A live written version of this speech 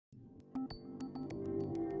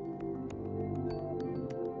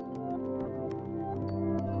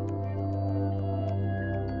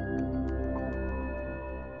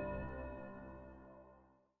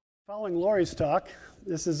Following Lori's talk,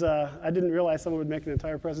 this is, I didn't realize someone would make an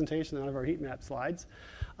entire presentation out of our heat map slides.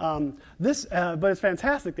 But it's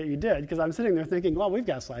fantastic that you did, because I'm sitting there thinking, well, we've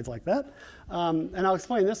got slides like that. And I'll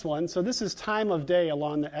explain this one. So this is time of day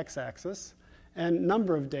along the x-axis and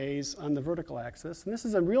number of days on the vertical axis. And this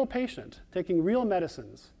is a real patient taking real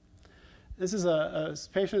medicines. This is a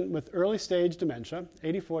patient with early stage dementia,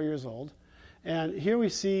 84 years old. And here we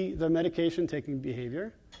see the medication taking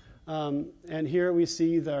behavior. And here we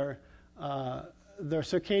see their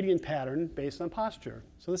circadian pattern based on posture.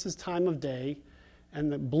 So this is time of day,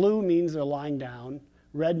 and the blue means they're lying down,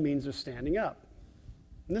 red means they're standing up.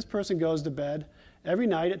 And this person goes to bed every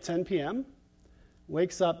night at 10 p.m.,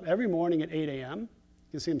 wakes up every morning at 8 a.m. You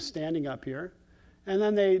can see them standing up here. And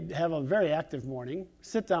then they have a very active morning,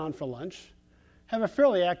 sit down for lunch, have a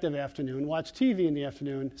fairly active afternoon, watch TV in the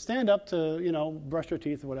afternoon, stand up to, brush their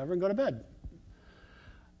teeth or whatever, and go to bed.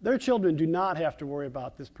 Their children do not have to worry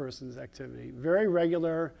about this person's activity. Very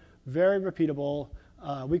regular, very repeatable.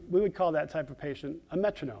 We would call that type of patient a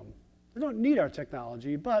metronome. They don't need our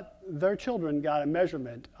technology, but their children got a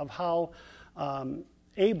measurement of how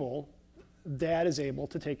able dad is able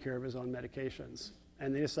to take care of his own medications.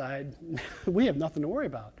 And they decide, we have nothing to worry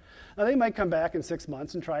about. Now, they might come back in 6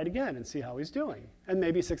 months and try it again and see how he's doing, and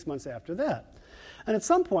maybe 6 months after that. And at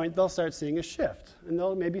some point, they'll start seeing a shift, and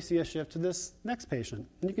they'll maybe see a shift to this next patient.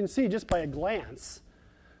 And you can see just by a glance,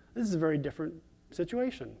 this is a very different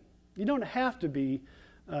situation. You don't have to be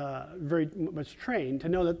very much trained to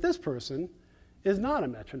know that this person is not a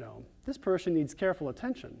metronome. This person needs careful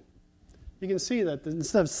attention. You can see that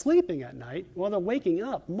instead of sleeping at night, well, they're waking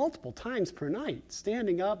up multiple times per night,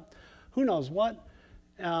 standing up, who knows what.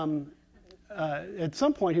 At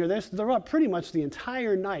some point here, they're up pretty much the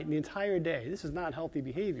entire night and the entire day. This is not healthy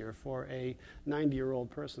behavior for a 90-year-old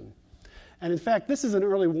person. And in fact, this is an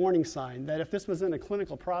early warning sign that if this was in a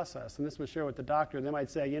clinical process and this was shared with the doctor, they might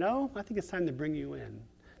say, I think it's time to bring you in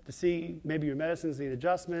to see maybe your medicines need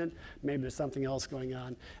adjustment, maybe there's something else going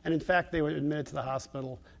on. And in fact, they were admitted to the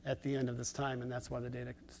hospital at the end of this time, and that's why the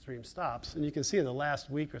data stream stops. And you can see in the last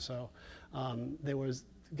week or so,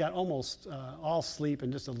 got almost all sleep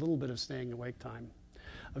and just a little bit of staying awake time.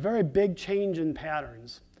 A very big change in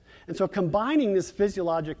patterns. And so combining this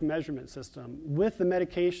physiologic measurement system with the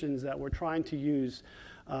medications that we're trying to use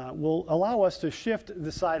will allow us to shift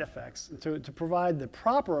the side effects, to provide the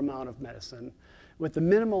proper amount of medicine with the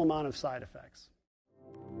minimal amount of side effects.